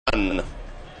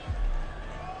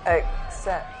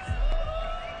Accept.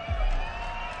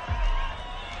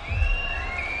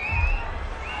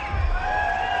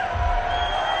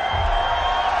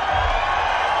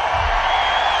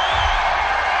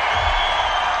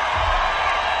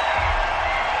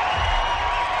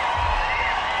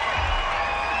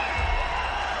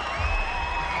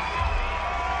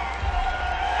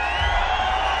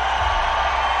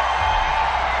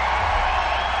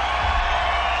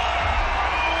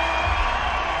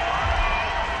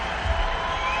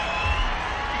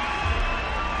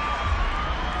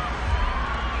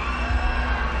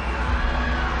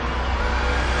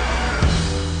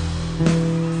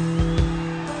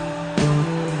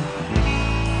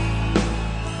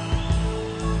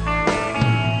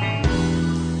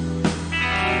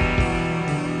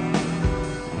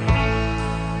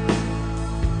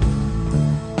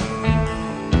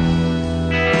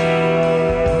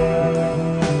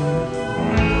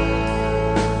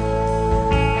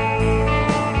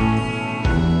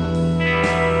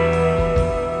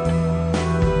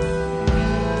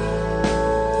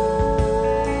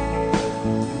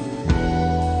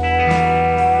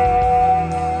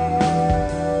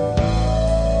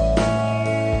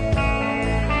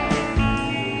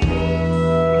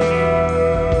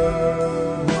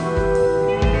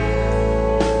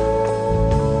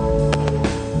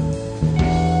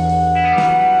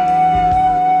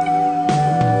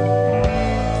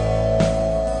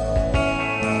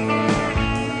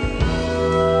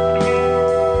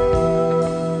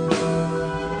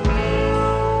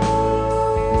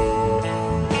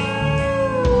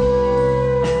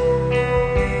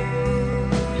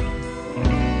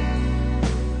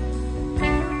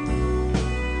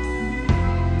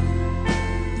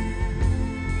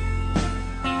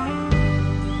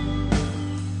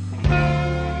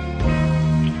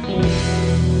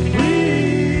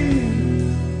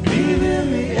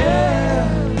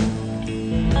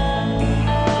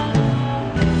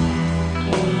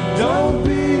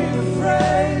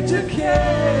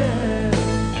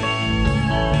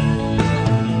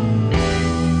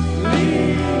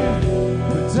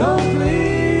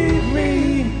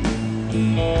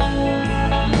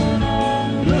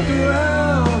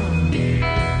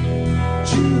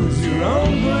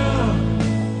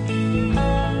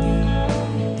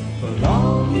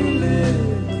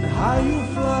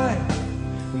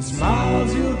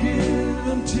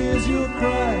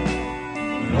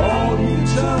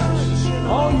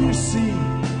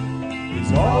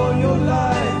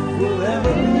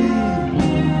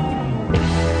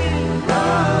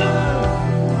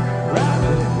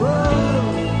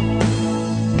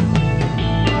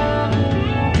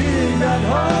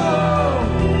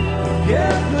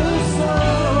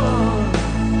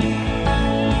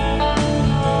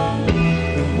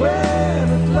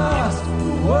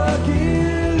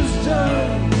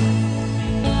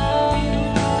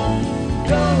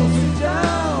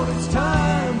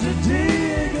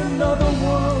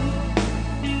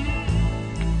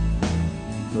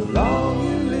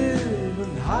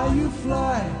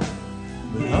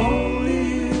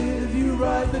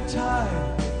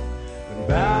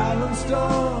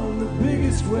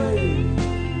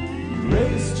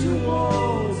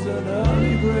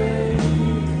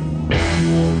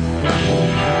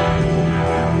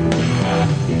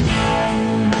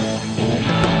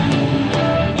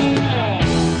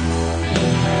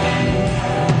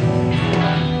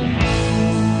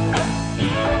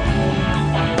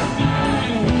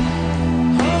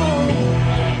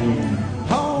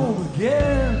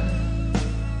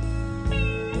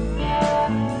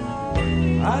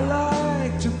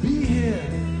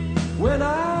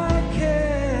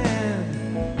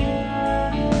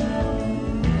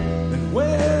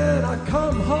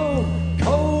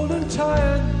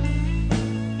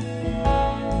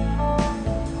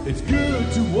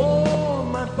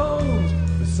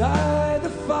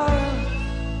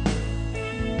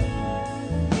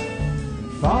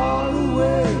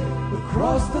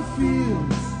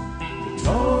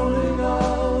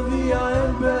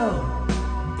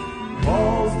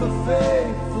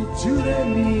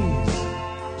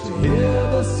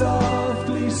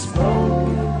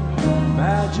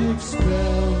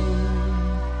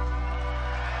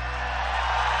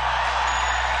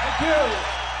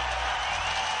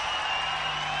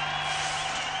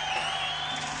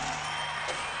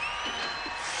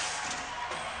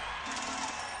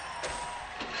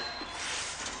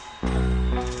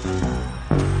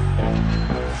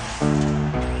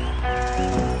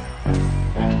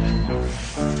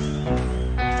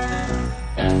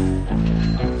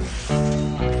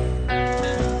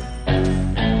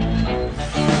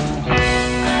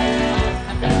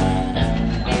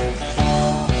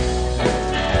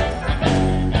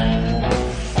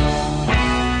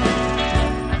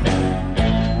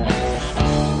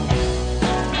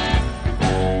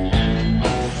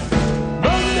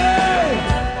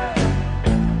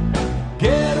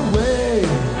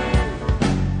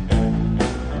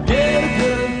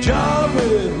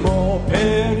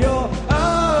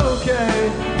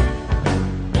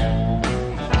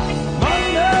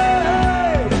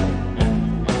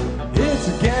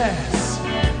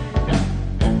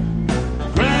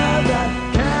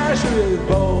 with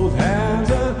both hands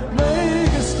and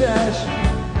make a stash.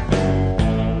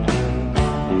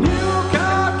 New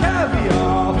car,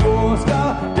 caviar,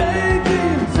 4-star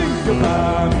daydream. Think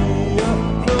about me, a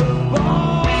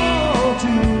football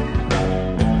team.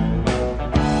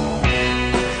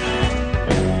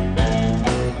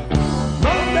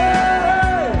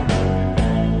 Monday,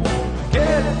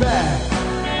 get back.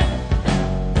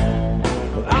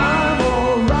 Well, I'm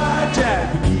alright, Jack,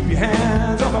 but keep your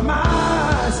hands off of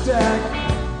my stack.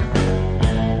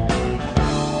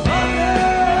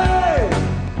 Monday,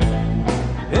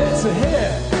 it's a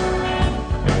hit.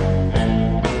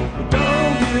 But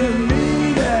don't give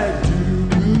me that too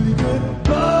good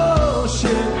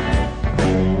bullshit.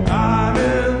 I'm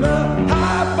in the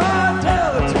high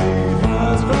fidelity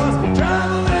first class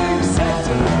traveling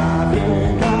sector. I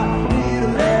think I need a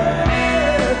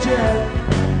Learjet.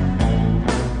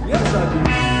 Yes, I do.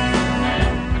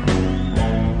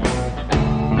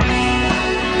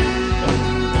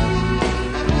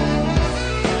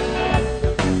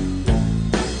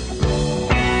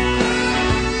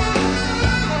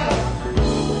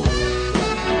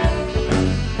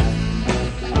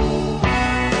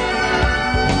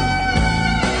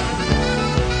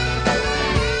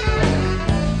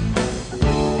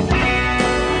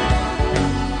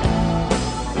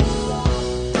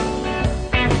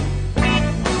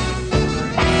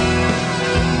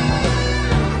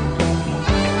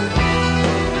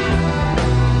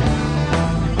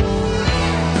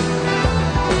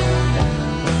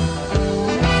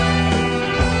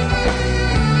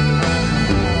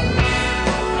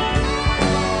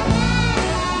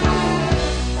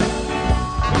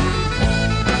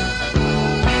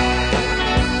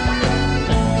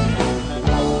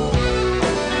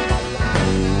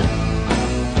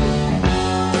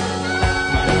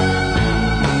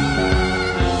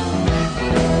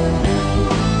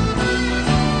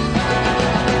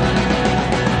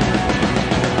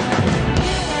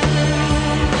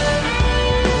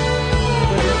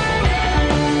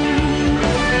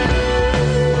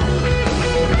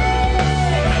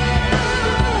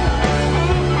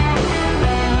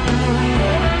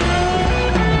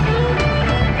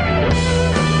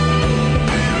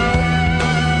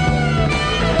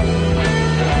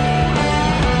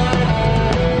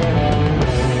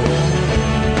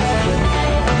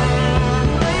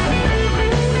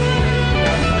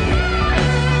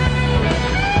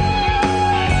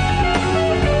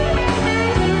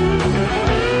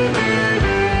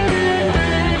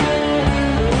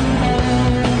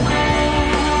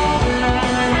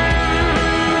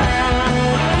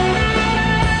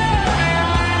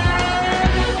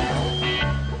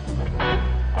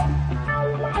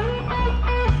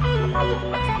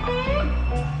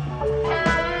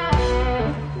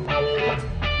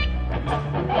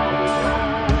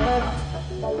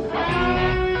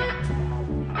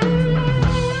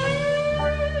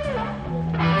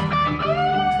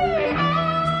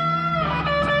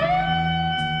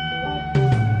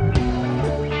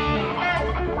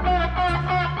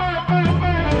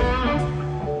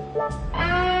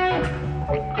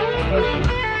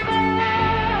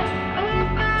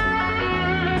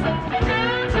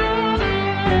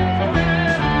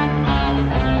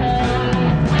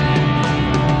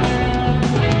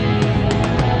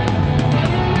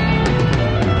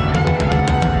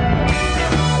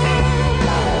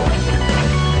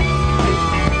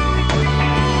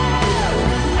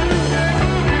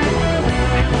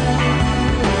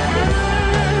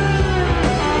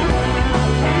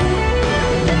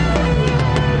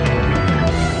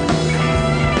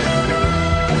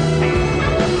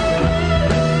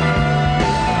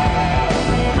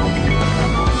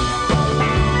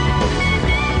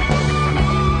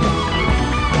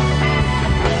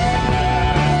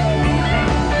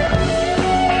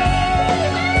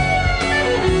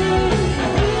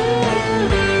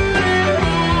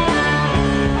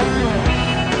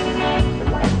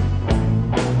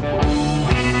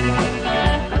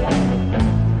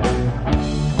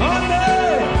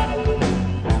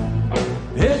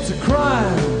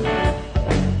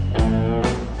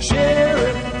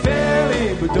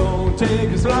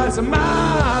 Take a slice of my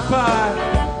pie.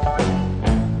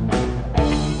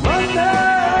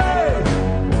 Monday,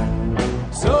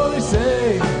 so they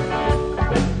say,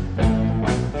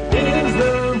 is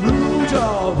the root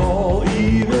of all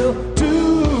evil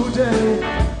today.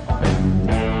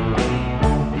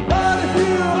 But if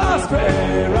you ask for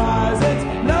a rise, it's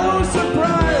no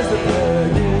surprise that they're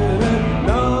giving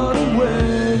none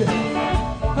away.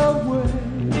 Away.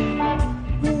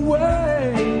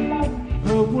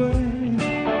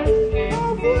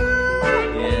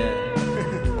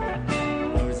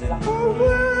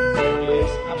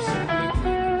 Yes, absolutely.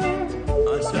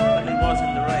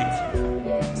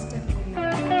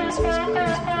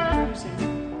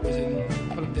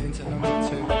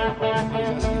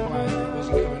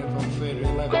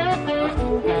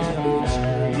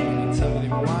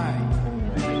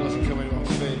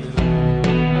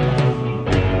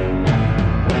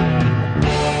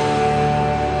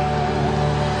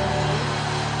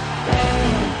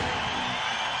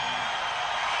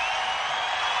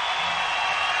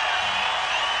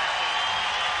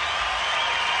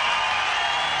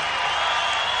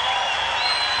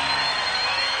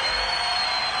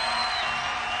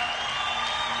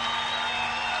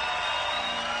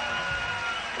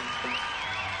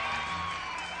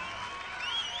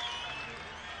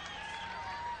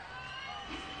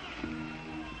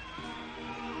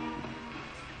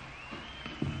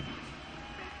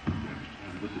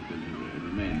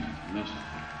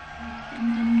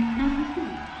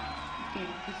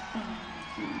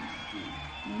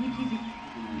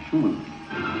 It's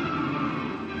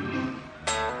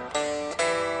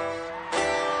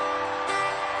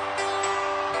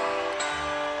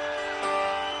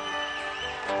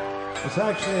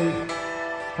actually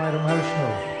quite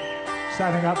emotional,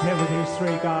 standing up here with these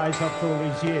three guys after all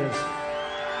these years.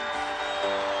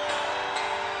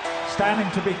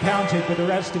 Standing to be counted with the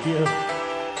rest of you.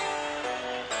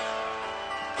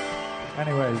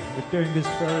 Anyway, we're doing this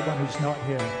for everyone who's not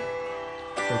here,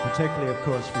 but particularly, of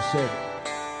course, for Sid.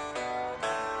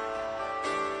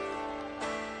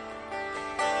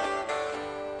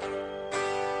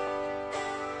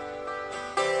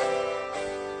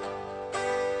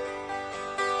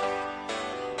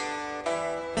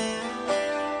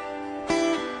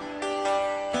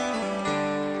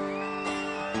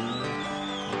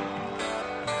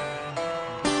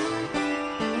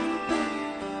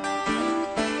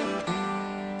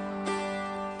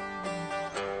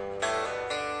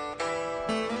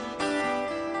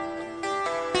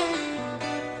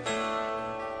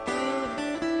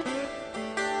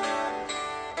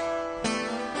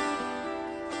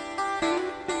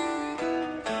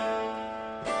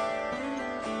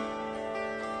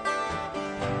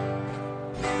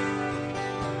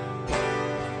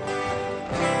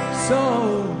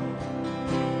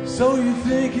 So you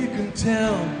think you can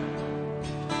tell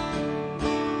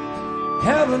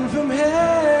heaven from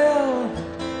hell,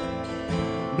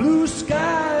 blue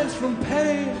skies from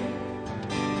pale?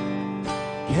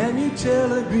 Can you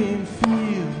tell a green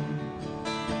field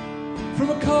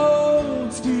from a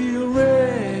cold steel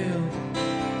rail,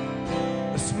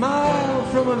 a smile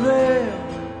from a veil?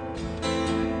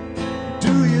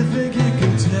 Do you think you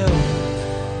can tell?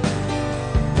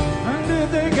 And did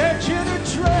they get you to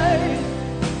trade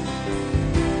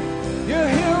your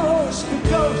heroes for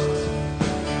ghosts,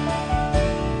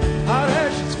 hot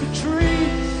ashes for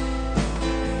trees,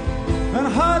 and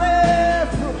hot air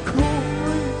for a cool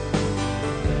breeze,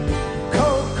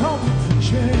 cold comfort for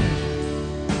change?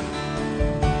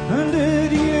 And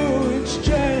did you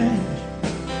exchange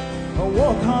a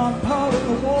walk-on part of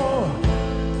the war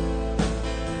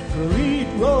for eat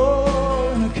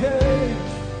raw in a cage?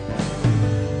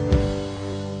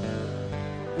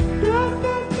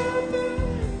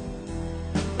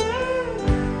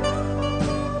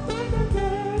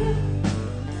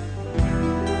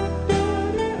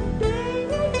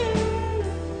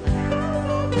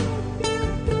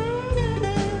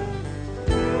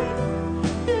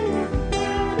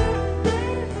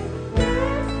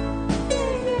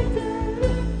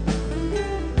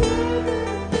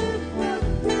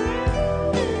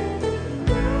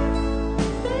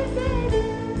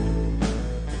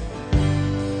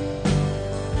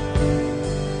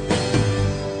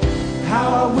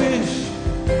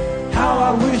 How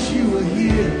I wish you were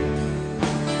here.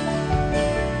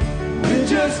 We're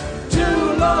just two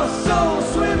lost souls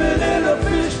swimming in a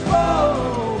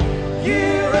fishbowl,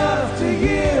 year after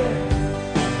year,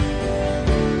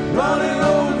 running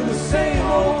over the same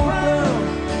old ground.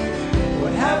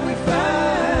 What have we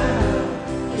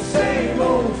found? The same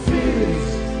old fears.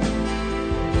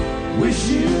 Wish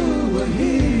you were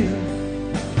here.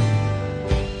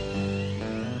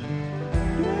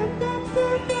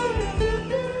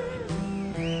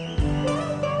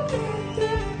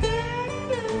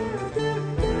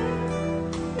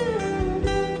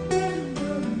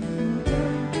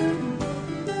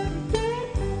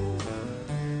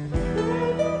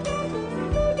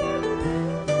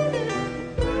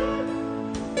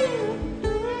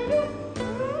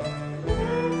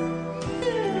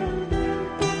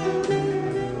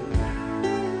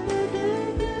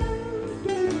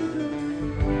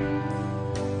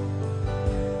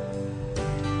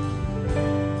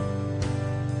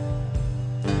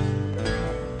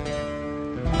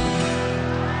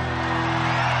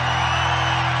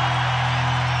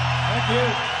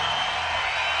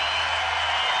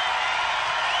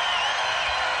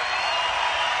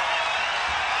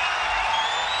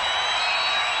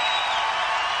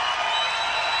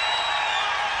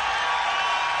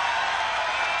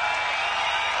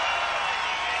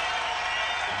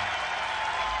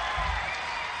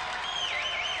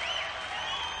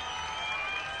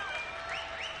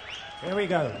 Here we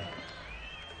go.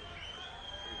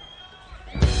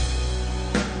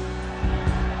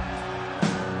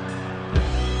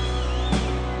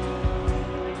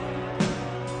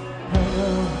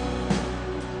 Hello,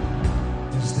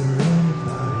 is there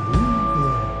anybody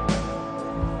there?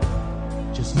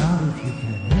 Just nod if you can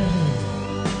hear me.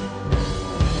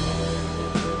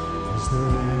 Is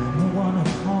there anyone at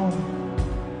home?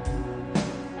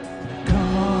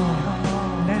 Come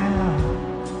on now.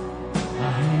 I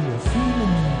hear you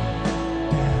feeling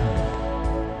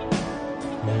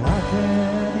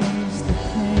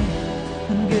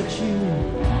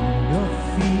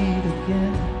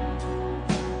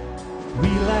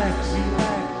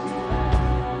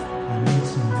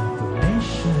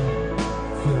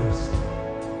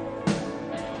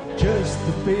just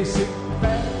the basic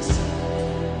facts.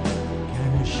 Can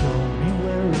you show me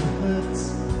where it hurts?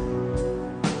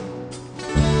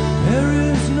 There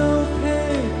is no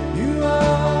pain you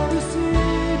are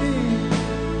receiving.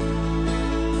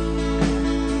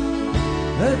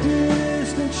 A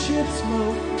distant ship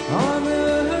smoke on the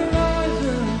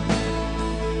horizon.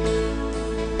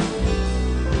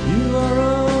 You are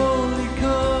only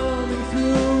coming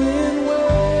through in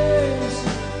waves.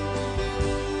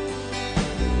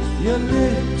 Your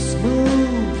lips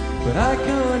move, but I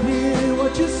can't hear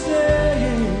what you're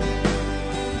saying.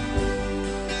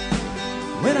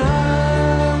 When I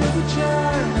was a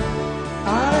child, I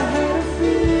had a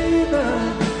fever.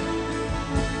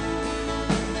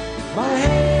 My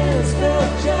hands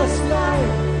felt just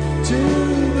like two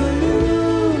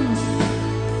balloons.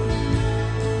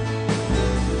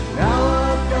 Now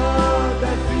I've got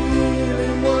that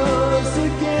feeling once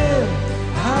again.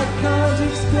 I can't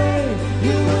explain,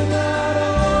 you will not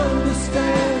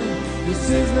understand. This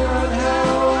is not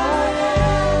how I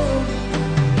am.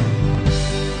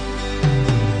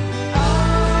 I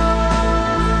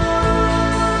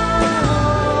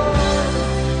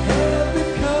have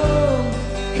become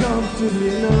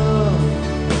comfortably numb.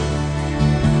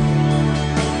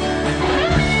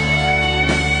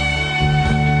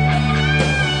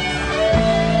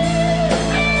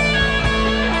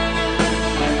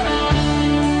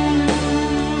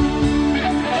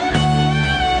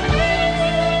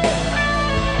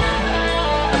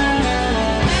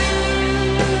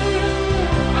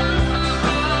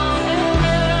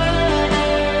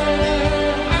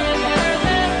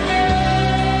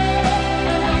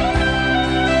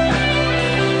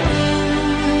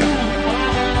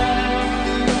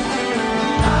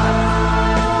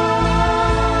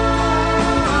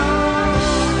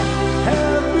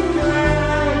 Have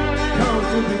become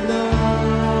comfortably numb.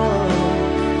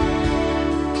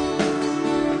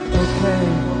 Okay,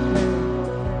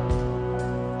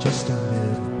 just a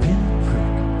little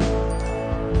pinprick.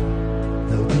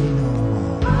 There'll be no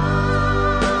more.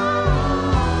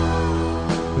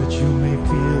 But you may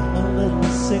feel a little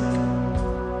sick.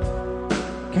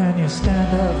 Can you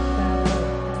stand up?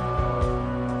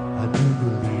 I do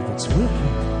believe it's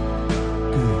working.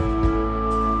 Good.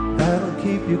 That'll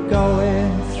keep you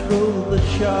going through the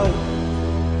show.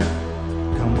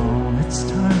 Come on, it's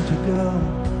time to go.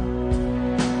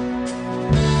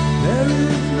 There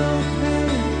is no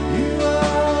pain you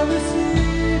are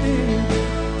receiving.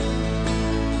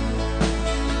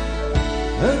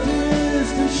 A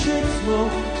distant ship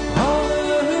smoke on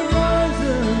the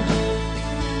horizon.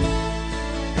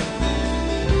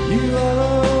 You are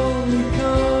only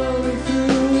coming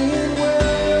through in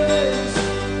waves.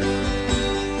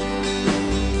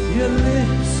 Your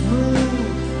lips move,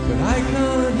 but I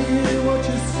can't hear what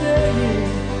you're saying.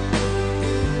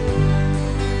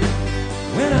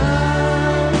 When I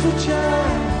was a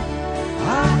child,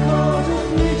 I caught a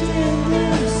fleeting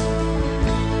glimpse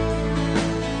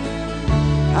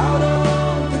out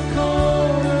of the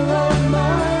corner of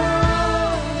my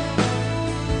eye.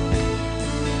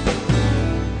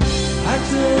 I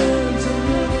turned to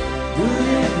look, but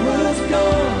it was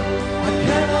gone. I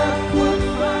cannot put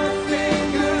my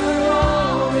finger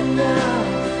on it now.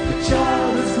 The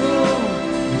child is gone,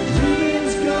 the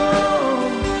dream's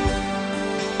gone.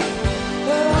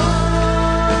 But I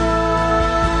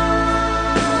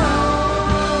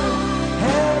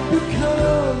have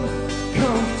become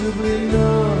comfortably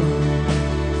numb.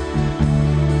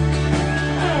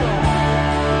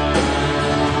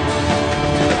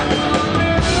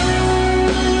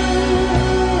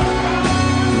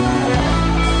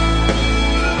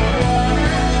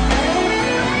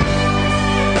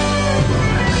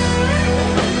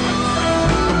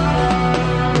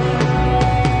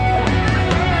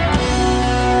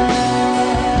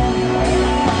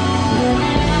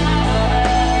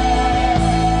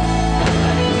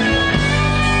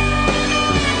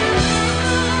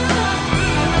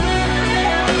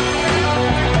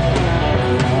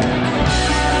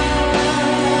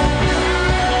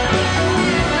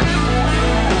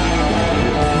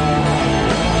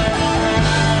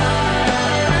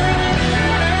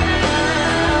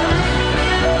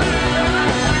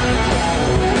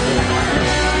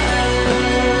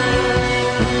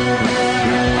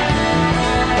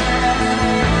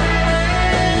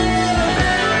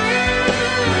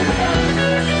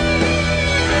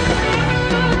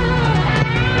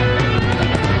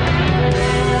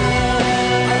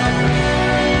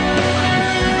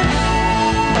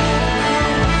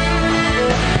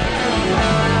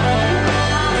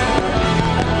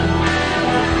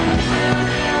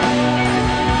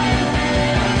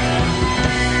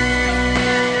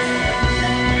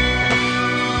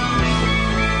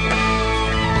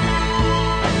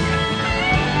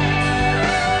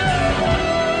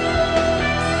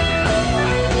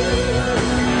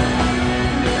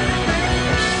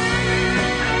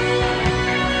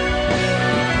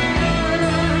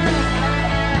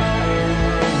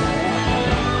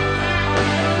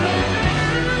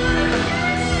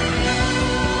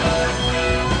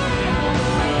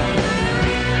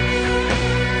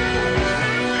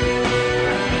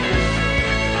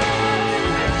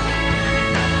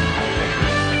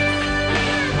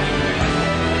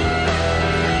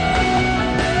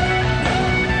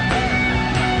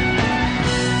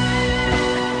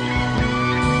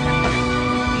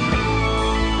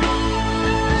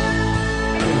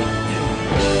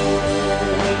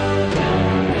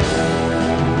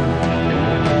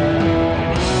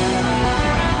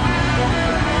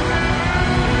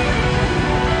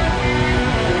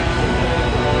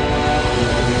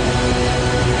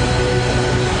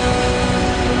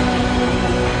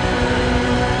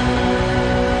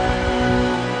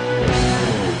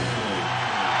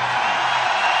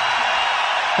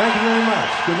 Thank you very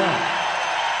much. Good night.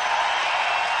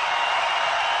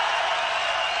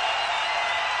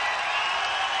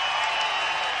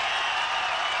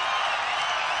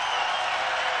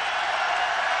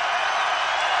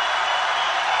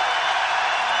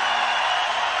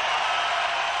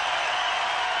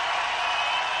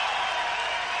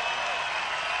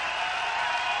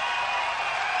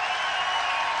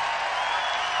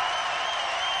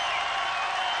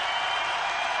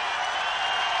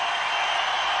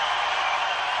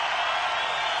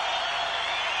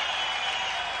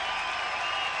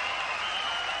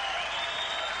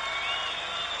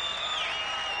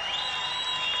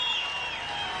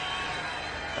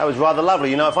 That was rather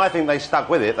lovely. You know, if I think they stuck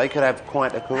with it, they could have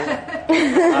quite a career.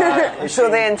 I'm sure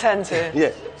they intend to. Yeah,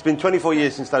 it's been 24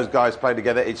 years since those guys played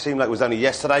together. It seemed like it was only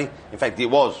yesterday. In fact, it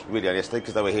was really only yesterday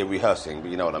because they were here rehearsing, but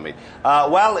you know what I mean.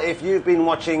 Well, if you've been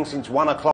watching since 1 o'clock...